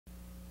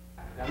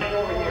Now move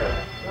over here.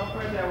 Don't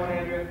press that one,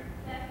 Andrew.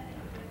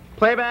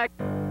 Playback.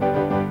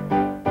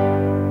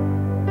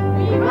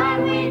 We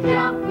run, we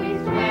jump, we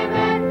swim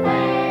and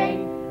play.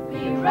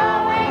 We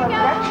grow and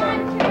go on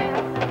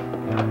trips.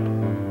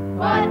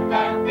 But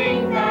the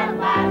things that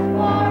last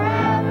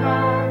forever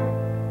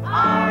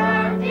are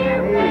our dear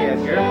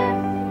friendships.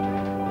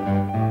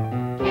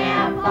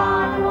 Camp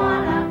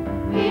Anawana,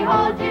 we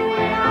hold you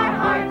in our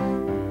hearts.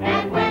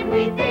 And when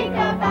we think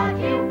about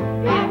you,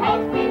 I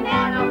hope we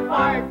never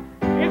part.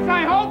 It's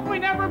I hope we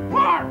never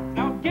part.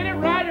 Now get it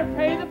right or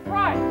pay the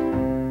price.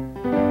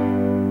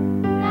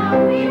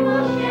 Now we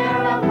will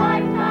share a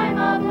lifetime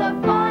of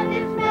the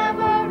fondest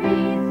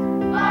memories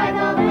by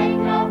the lake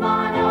of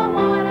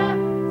Anawana,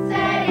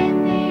 set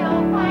in the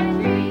oak pine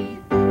trees.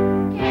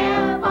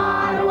 Camp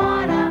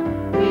Anawana,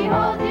 we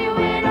hold you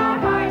in our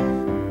hearts,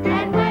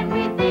 and when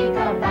we think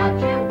about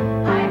you,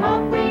 I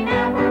hope we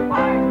never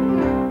part.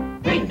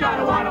 Think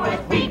Anawana,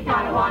 speak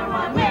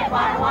Anawana, live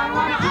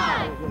Anawana, I.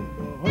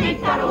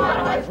 Think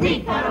Anawana,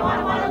 speak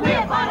Anawana,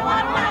 live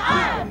Anawana,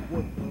 I.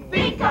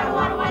 Think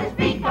Anawana,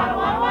 speak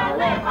Anawana,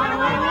 live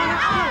Anawana,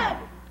 I.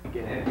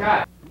 And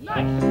cut.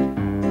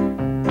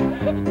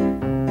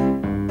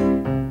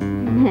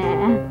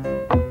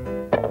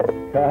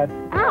 Cut.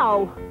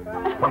 Ow!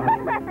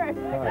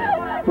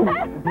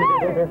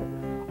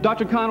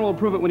 Dr. Conte will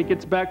approve it when he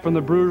gets back from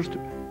the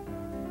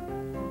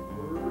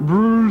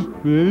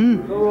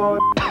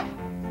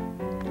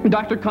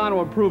Dr. Conte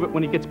will approve it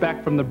when he gets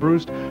back from the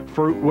bruised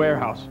fruit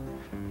warehouse.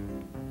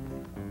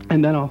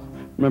 And then I'll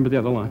remember the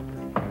other line.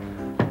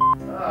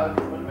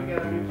 When do we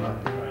get a new book?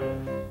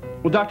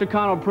 Well, Dr.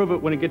 Conte will approve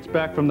it when he gets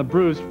back from the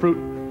bruised fruit.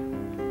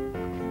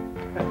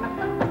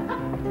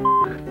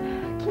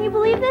 Can you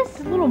believe this?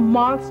 Little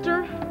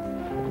monster.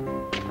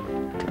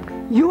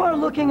 You are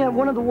looking at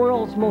one of the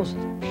world's most...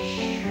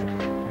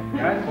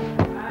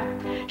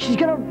 She's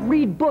gonna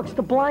read books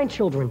to blind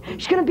children.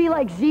 She's gonna be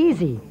like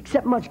Zizi,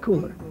 except much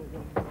cooler.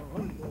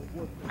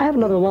 I have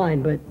another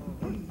line, but...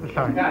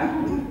 Sorry.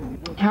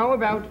 How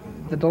about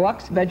the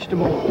deluxe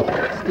vegetable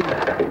stew?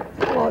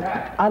 Well,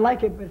 I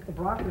like it, but if the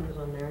broccoli was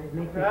on there, it'd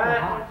make me feel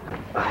hot.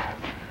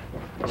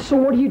 So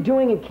what are you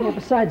doing at camp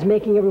besides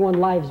making everyone's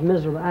lives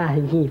miserable? I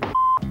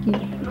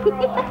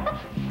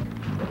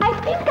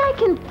think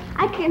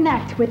I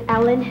connect with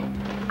Ellen.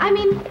 I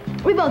mean,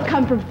 we both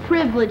come from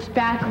privileged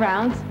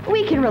backgrounds.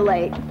 We can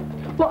relate.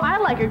 Well, I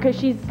like her because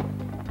she's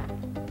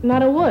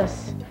not a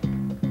wuss.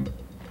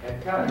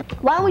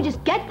 Why don't we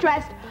just get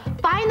dressed,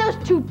 find those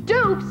two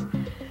dupes,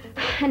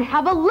 and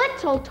have a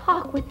little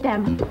talk with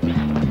them?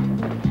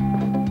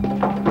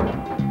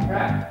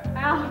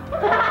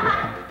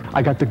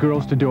 I got the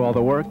girls to do all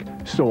the work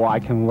so I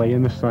can lay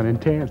in the sun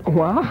and tan.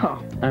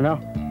 Wow. I know.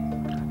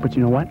 But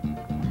you know what?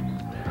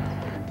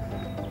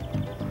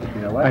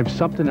 You know what? I have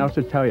something else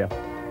to tell you.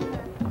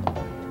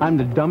 I'm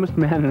the dumbest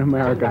man in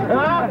America.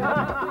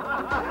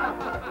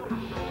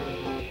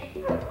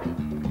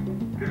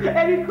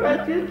 Any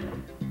questions?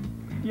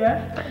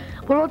 Yes?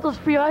 What about those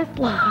free ice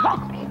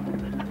blocks?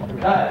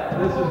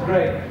 This is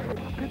great.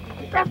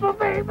 Pepper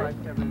baby.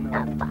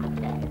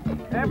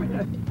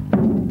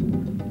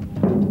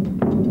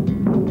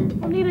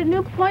 We'll need a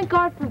new point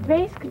guard for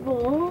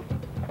basketball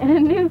and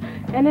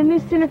a new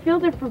center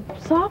fielder for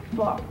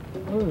softball.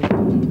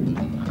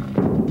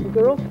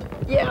 Girl?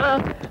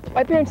 Yeah.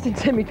 My parents didn't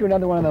send me to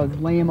another one of those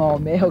lame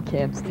old male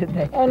camps, did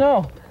they? Oh,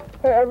 no.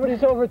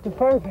 Everybody's over at the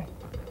fire pit.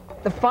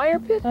 The fire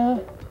pit?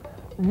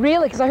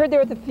 Really? Because I heard they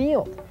were at the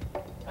field.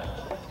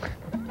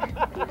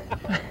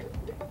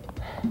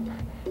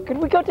 Could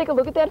we go take a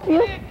look at that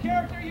field? Stay in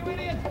character, you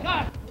idiots!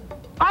 Cut!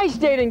 I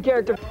stayed in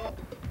character.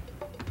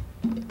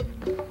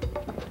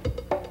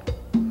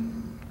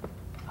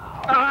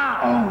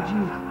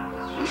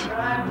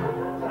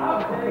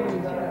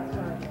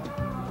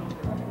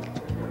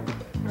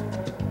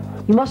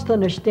 You must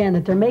understand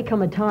that there may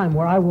come a time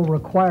where I will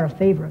require a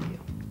favor of you.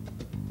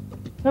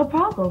 No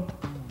problem.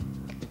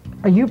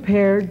 Are you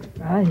paired?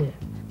 Right here.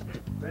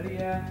 Ready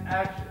and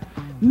action.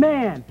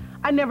 Man,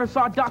 I never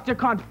saw Dr.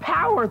 Conte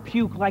power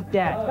puke like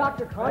that.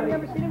 Dr. Conte, you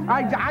ever seen him?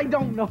 I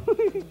don't know.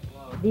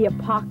 The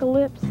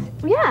apocalypse?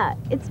 Yeah,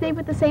 it's made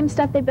with the same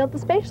stuff they built the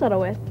space shuttle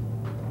with.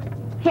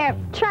 Here,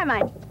 try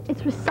mine.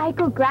 It's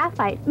recycled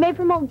graphite, made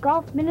from old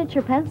golf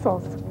miniature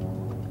pencils.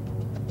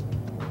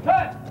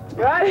 Cut!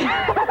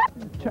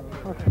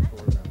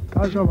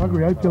 Gosh, I'm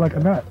hungry. I feel like a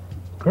nut.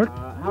 Kurt?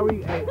 How are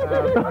you? Hey,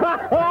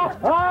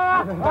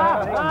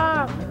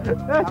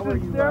 That's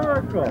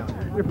hysterical.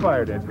 You're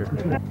fired,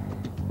 Edgar.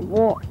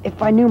 Well,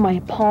 if I knew, my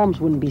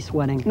palms wouldn't be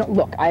sweating. No,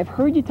 look, I've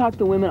heard you talk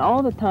to women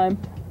all the time,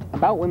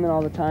 about women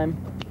all the time.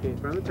 Okay,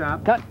 from the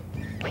top. Cut.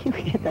 We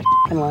get that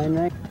line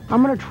right.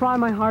 I'm gonna try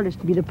my hardest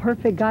to be the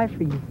perfect guy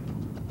for you.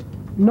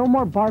 No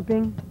more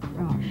barping.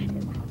 Oh, shit.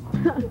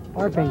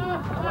 Barping.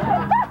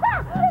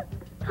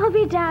 I'll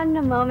be down in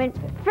a moment.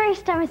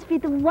 First, I must be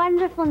the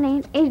wonderful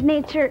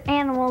Nature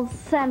Animals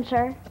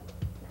Center.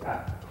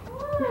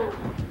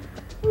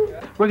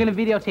 We're gonna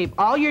videotape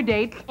all your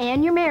dates,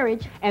 And your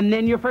marriage. and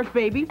then your first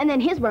baby. And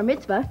then his bar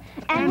mitzvah.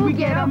 And we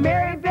get a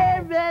merry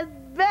baby.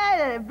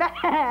 bad.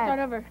 Start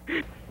over.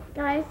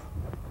 Guys,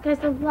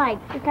 the light.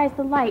 Guys,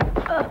 the light.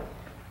 Ugh.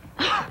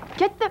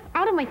 Get them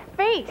out of my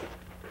face.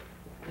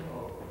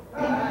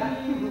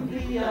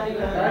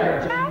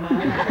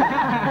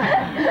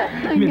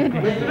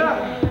 Listen up.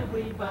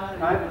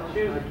 Time to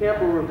choose a camp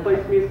will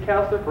replace me as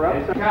counselor for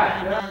upside. I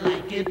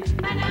like it.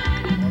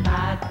 Banana.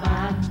 Bad,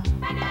 bad.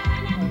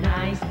 Banana.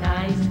 Nice,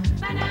 nice.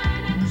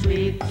 Banana.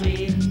 Sweet,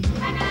 sweet.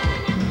 Banana.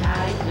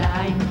 Light,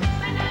 light.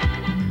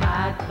 Banana.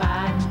 Bad,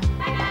 bad.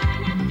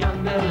 Banana.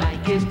 Young girl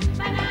like it.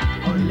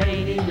 Banana. Old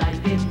lady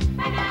like it.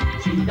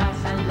 Banana. She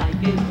doesn't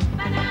like it.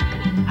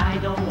 Banana. I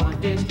don't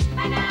want it.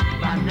 Banana.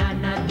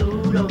 Banana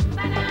duro.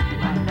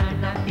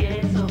 Banana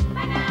tieso.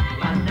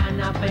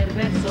 Banana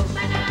perverso.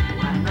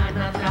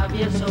 Banana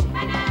travieso.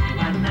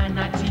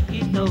 Banana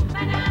chiquito.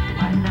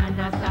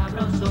 Banana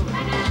sabroso.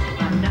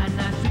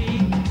 Banana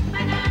sweet.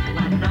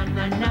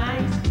 Banana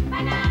nice.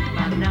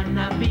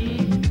 Banana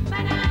big.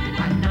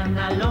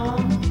 Banana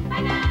long.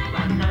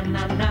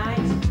 Banana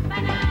nice.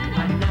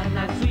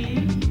 Banana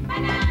sweet.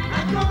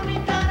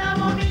 Bonita, cara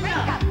bonita.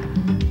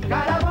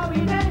 Cara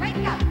bonita.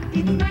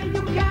 It's nice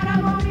to cara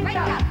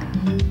bonita.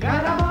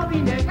 Cara bonita.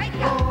 Bobine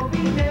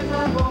ma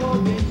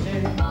bobine.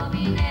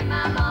 Bobine ma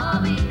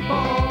bobine.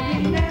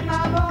 Bobine ma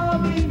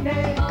bobine.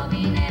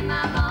 Bobine ma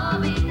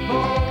bobine.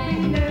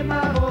 Bobine ma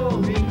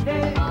bobine.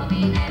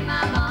 Bobine ma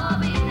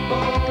bobine.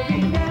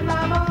 Bobine ma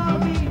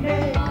bobine.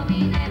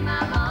 Bobine ma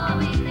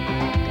bobine.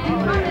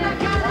 Yolanda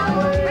cara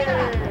bonita.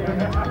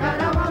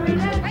 Cara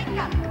bobine.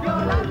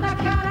 Yolanda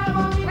cara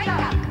bonita.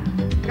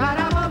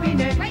 Cara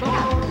bobine.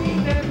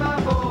 Bobine ma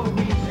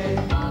bobine.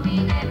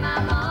 Bobine ma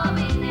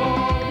bobine.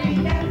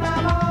 Bobine ma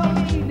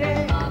bobine.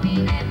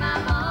 Bobine ma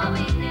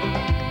bobine.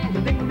 Yo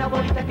tengo una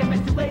bolita que me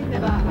sube y me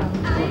baja.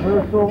 Ay,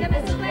 que me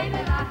sube y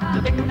me baja. Yo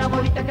tengo una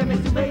bolita que me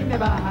sube y me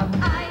baja.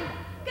 Ay,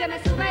 que me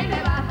sube y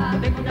me baja. Yo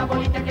tengo una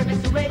bolita que me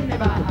sube y me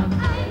baja.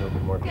 Ay,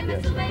 que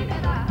me sube y me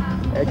baja.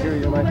 Edgar,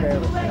 you're my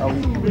favorite. I'll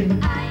be you.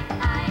 Ay,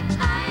 ay,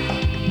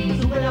 ay.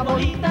 Sube la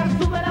bolita,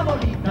 sube la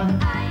bolita.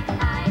 Ay,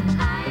 ay,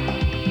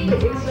 ay.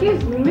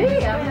 Excuse me,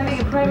 I'm having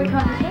a private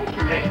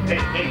conversation.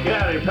 Hey, get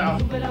out of here, pal.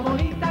 Sube la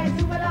bolita y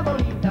sube la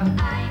bolita.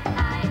 Ay,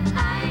 ay,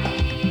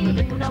 ay. Yo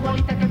tengo una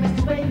bolita que me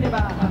sube y me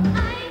baja.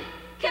 Ay,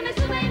 que me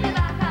sube y me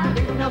baja. Yo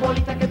tengo una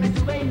bolita que me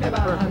sube y me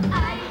baja.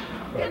 Ay,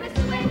 que me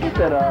sube y me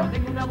baja. Yo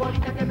tengo una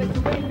bolita que me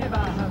sube y me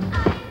baja.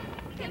 Ay,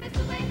 que me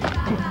sube y me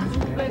baja.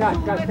 Sube,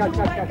 Cut.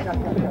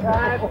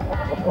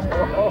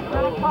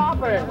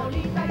 sube la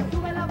bolita y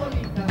sube la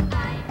bolita.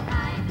 Ay,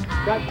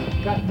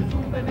 ay, ay.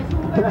 Sube, me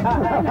sube. Ay,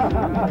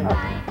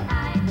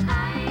 ay,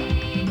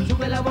 ay.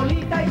 Sube la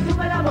bolita y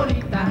sube la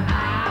bolita.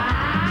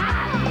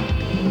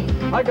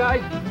 Hi,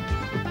 guys.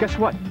 Guess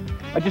what?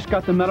 I just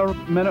got the metal.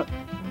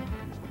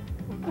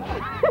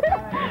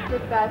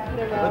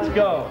 Let's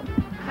go.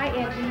 Hi,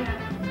 Angie.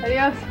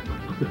 Adios.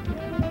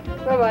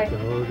 Bye-bye.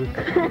 Go to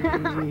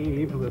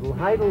sleep, little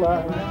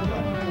Heidela.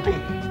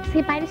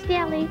 Say bye to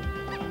Stanley.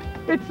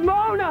 It's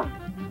Mona,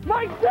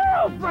 my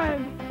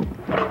girlfriend.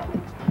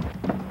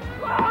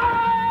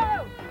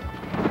 Whoa!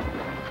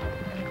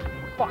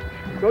 Fuck.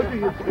 Go do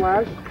your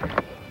splash.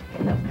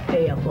 In the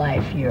bay of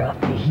life, you're a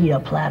fajita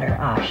platter.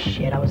 Ah,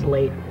 shit, I was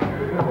late.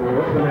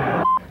 What's the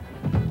matter?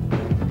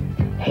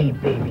 Hey,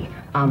 baby,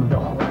 I'm the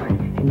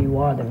horn, and you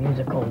are the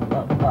musical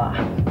love.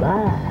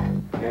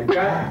 And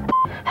cut.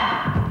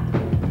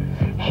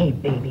 Hey,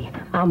 baby,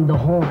 I'm the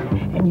horn,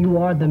 and you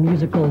are the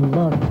musical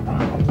love.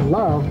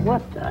 Love?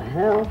 What the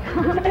hell?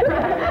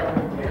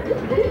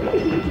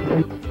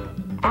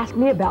 Ask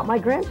me about my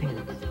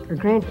grandparents, or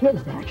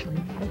grandkids,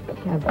 actually.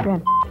 I have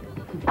grand.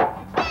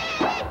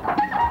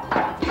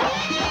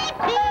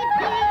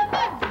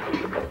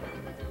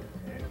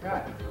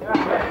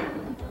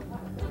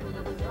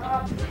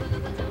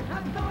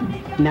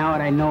 Now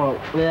that I know it,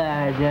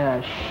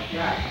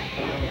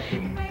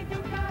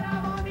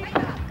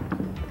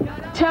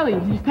 Telly,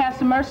 you pass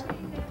the mustard?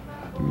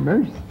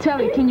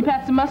 Telly, can you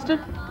pass the mustard?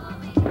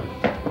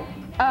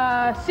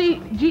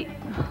 C-G...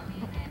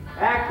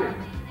 Action.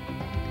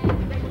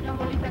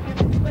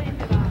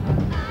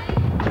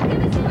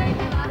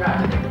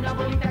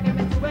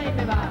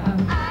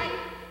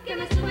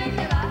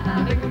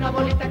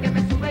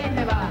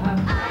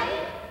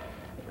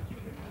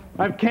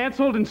 I've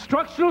canceled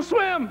instructional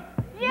swim.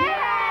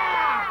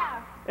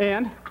 Yeah!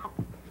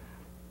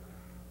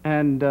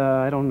 And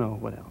I don't know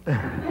what else.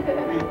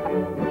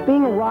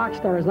 Being a rock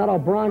star is not all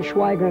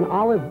Braunschweiger and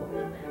olive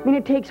oil. I mean,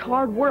 it takes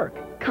hard work,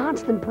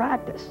 constant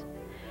practice.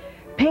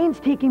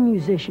 Painstaking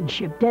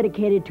musicianship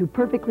dedicated to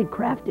perfectly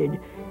crafted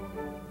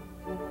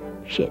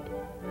shit.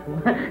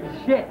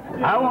 shit.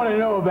 I want to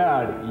know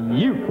about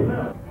you.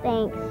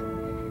 Thanks.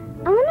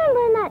 I want to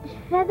learn that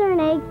feather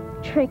and egg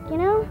trick, you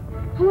know?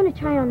 I want to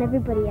try it on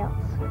everybody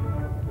else.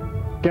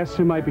 Guess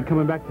who might be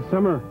coming back to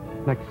summer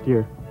next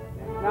year?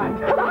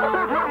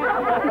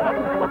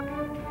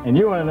 And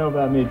you want to know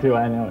about me, too.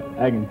 I know it.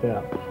 I can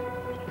tell.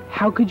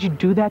 How could you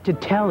do that to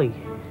Telly?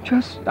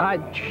 Just,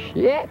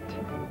 shit.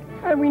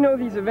 How do we know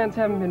these events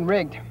haven't been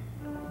rigged?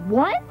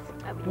 What?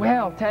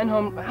 Well, 10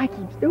 home, I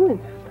keeps doing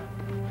that.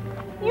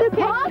 You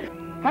punk!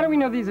 How do we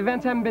know these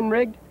events haven't been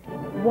rigged?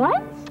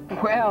 What?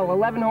 Well,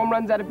 11 home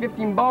runs out of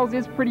 15 balls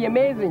is pretty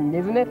amazing,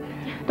 isn't it?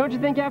 Don't you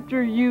think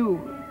after you...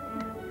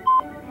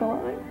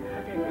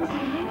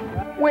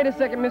 Wait a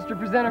second, Mr.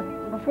 Presenter.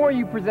 Before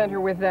you present her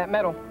with that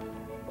medal,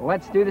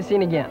 let's do the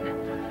scene again.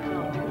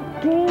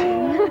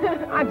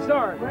 I'm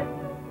sorry.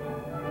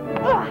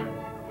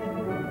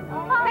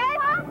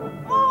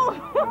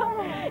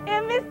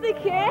 It missed the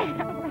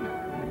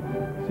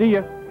camera. See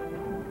ya.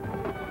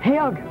 Hey,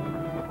 Ugg.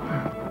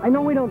 I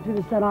know we don't do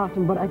this that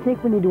often, but I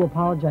think we need to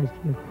apologize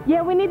to you.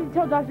 Yeah, we need to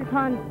tell Dr.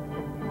 Con.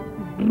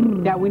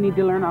 Yeah, we need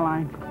to learn our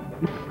line.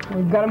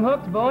 We've got them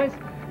hooked, boys.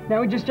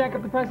 Now we just jack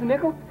up the price a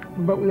nickel,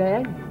 but we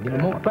add, give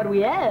them more. But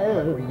we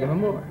have. We give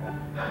them more.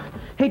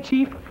 Hey,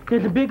 Chief,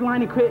 there's a big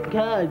line of crit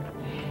cards.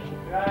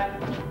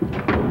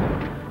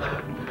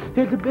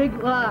 There's a big...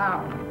 We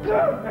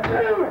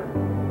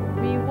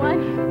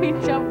won, we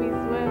jump, we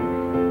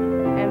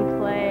swim, and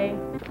play.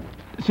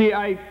 See,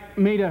 I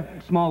made a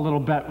small little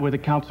bet with the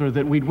counselor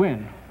that we'd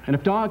win. And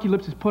if Doggy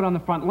Lips is put on the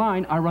front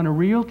line, I run a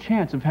real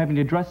chance of having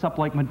to dress up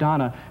like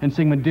Madonna and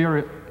sing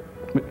Madeira...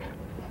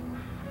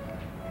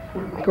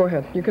 Go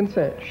ahead, you can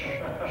say it.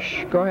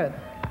 Shh, go ahead.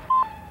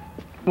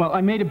 Well,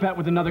 I made a bet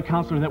with another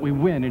counselor that we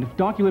win, and if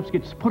Donkey Lips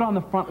gets put on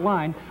the front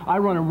line, I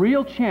run a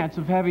real chance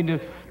of having to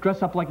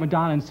dress up like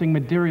Madonna and sing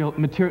material...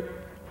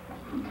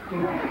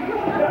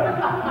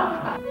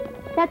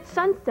 That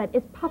sunset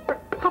is pucker.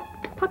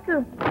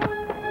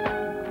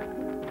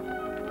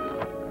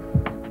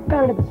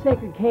 Found it at the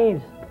Sacred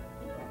Caves.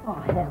 Oh,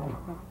 hell.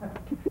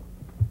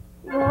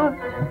 Oh,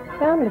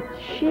 found it.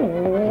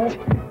 Shit.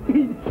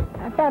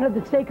 I found it at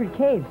the Sacred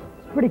Caves.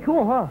 It's pretty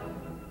cool, huh?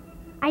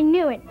 I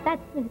knew it.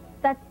 That's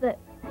the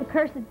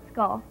cursed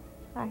skull.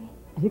 Sorry.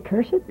 Is it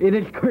cursed? It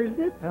is cursed?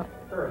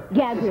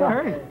 Yeah, It's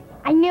cursed.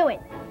 I knew it.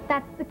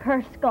 That's the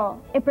cursed skull.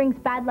 It brings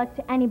bad luck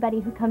to anybody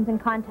who comes in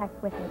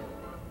contact with it.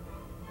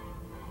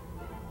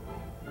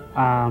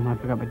 I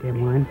forgot my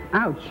damn line.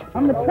 Ouch.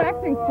 I'm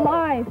attracting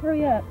flies.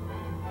 Hurry up.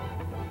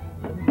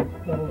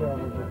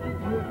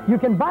 You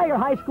can buy your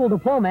high school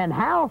diploma, and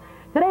how?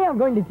 Today I'm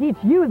going to teach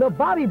you the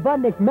Bobby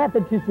Budnick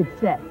method to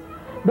success.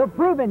 The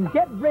proven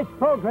get-rich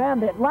program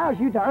that allows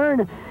you to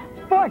earn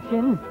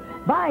fortunes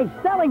by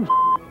selling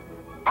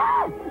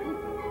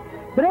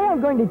Today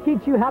I'm going to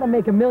teach you how to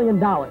make $1 million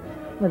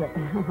with it.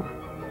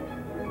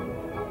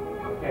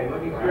 Okay,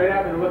 looking straight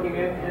up and looking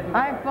in.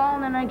 I've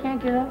fallen and I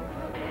can't get up.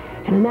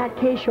 And in that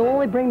case, you'll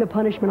only bring the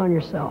punishment on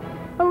yourself.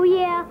 Oh,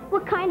 yeah?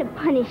 What kind of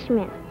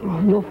punishment?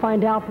 You'll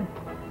find out, but...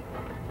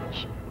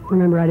 Shh,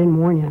 remember, I didn't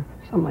warn you.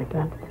 Something like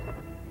that.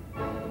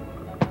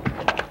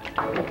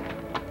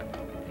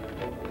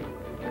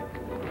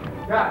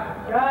 Cut.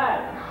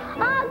 Oh,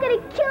 I'm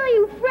gonna kill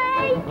you,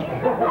 Frank! Made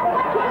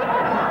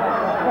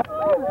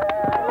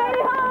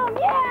it home,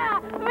 yeah!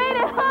 Made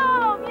it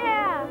home,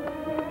 yeah!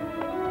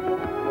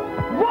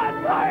 Flat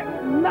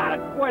tire! Not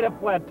quite a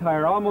flat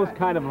tire, almost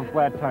kind of a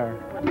flat tire.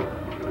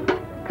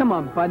 Come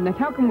on, Budnick,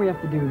 how come we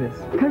have to do this?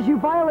 Because you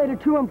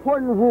violated 2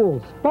 important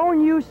rules.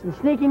 Phone use and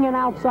sneaking in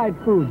outside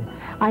food.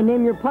 I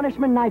name your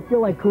punishment and I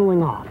feel like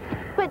cooling off.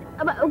 But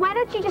why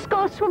don't you just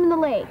go swim in the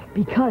lake?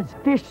 Because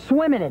fish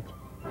swim in it.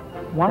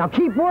 What? Now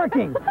keep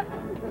working.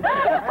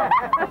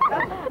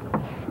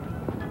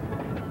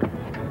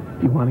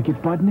 You want to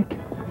get Budnick?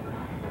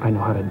 I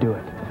know how to do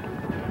it.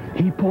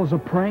 He pulls a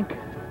prank,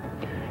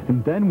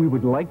 and then we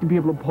would like to be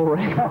able to pull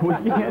rank, but we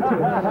can't do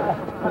it.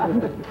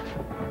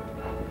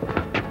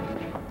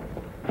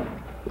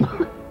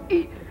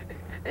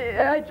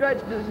 I tried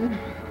to...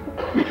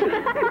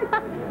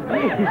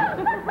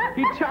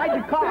 He tried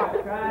to cough.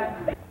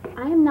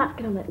 I am not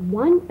gonna let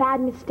one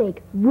bad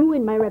mistake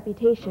ruin my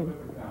reputation.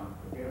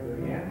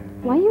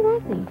 Why are you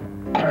laughing?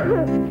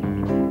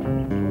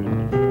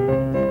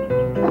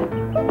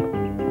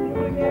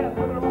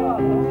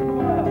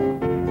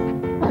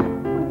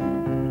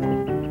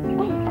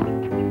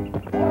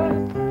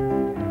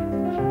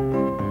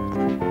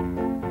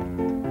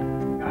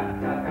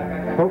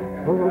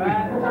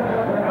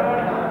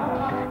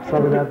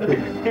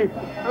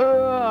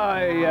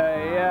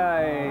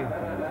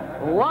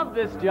 Love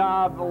this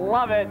job.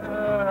 Love it.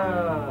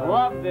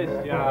 Love this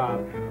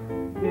job.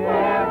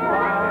 Yeah,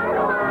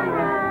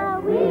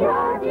 we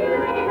all do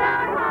in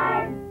our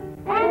hearts.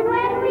 And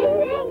when we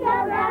think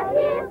about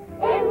him,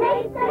 it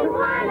makes us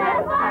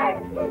wanna fart.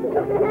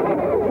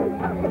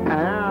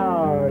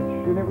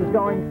 Ouch. And it was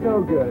going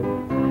so good.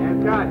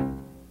 And cut.